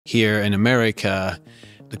Here in America,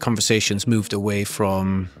 the conversation's moved away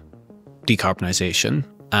from decarbonisation,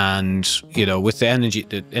 and with the energy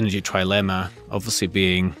trilemma obviously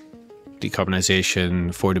being decarbonisation,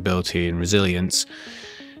 affordability, and resilience.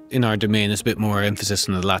 In our domain, there's a bit more emphasis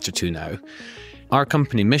on the latter two now. Our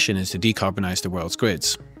company mission is to decarbonise the world's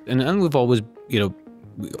grids, and we've always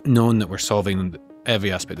known that we're solving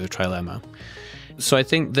every aspect of the trilemma. So I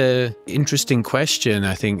think the interesting question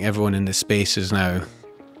I think everyone in this space is now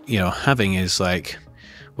having is like,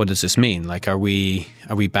 what does this mean? Like, are we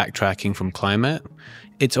backtracking from climate?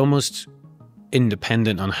 It's almost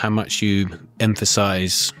independent on how much you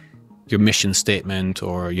emphasize your mission statement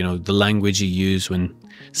or the language you use when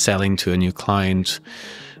selling to a new client,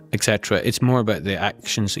 etc. It's more about the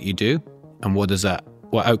actions that you do and what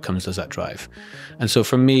outcomes does that drive. And so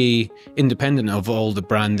for me, independent of all the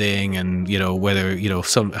branding and whether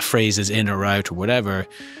a phrase is in or out or whatever,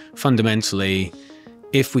 fundamentally,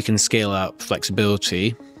 if we can scale up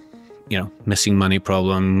flexibility, missing money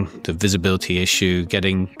problem, the visibility issue,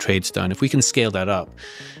 getting trades done, if we can scale that up,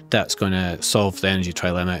 that's going to solve the energy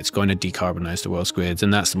trilemma. It's going to decarbonize the world's grids,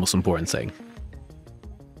 and that's the most important thing.